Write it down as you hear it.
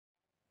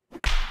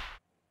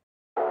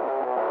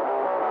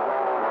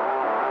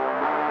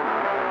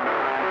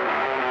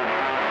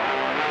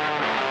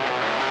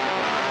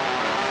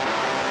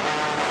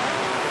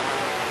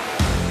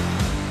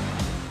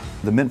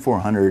The Mint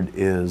 400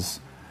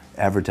 is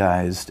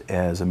advertised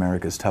as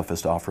America's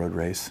toughest off-road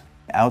race.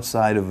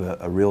 Outside of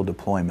a real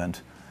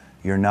deployment,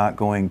 you're not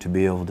going to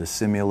be able to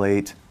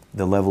simulate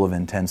the level of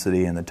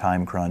intensity and the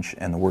time crunch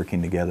and the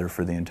working together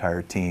for the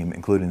entire team,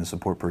 including the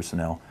support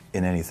personnel,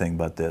 in anything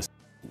but this.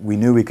 We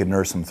knew we could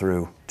nurse them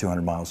through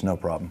 200 miles, no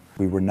problem.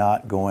 We were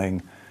not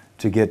going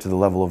to get to the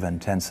level of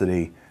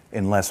intensity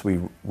unless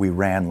we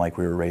ran like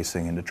we were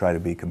racing and to try to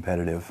be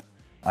competitive.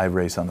 I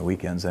race on the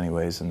weekends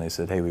anyways, and they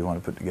said, hey, we want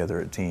to put together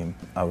a team.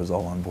 I was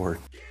all on board.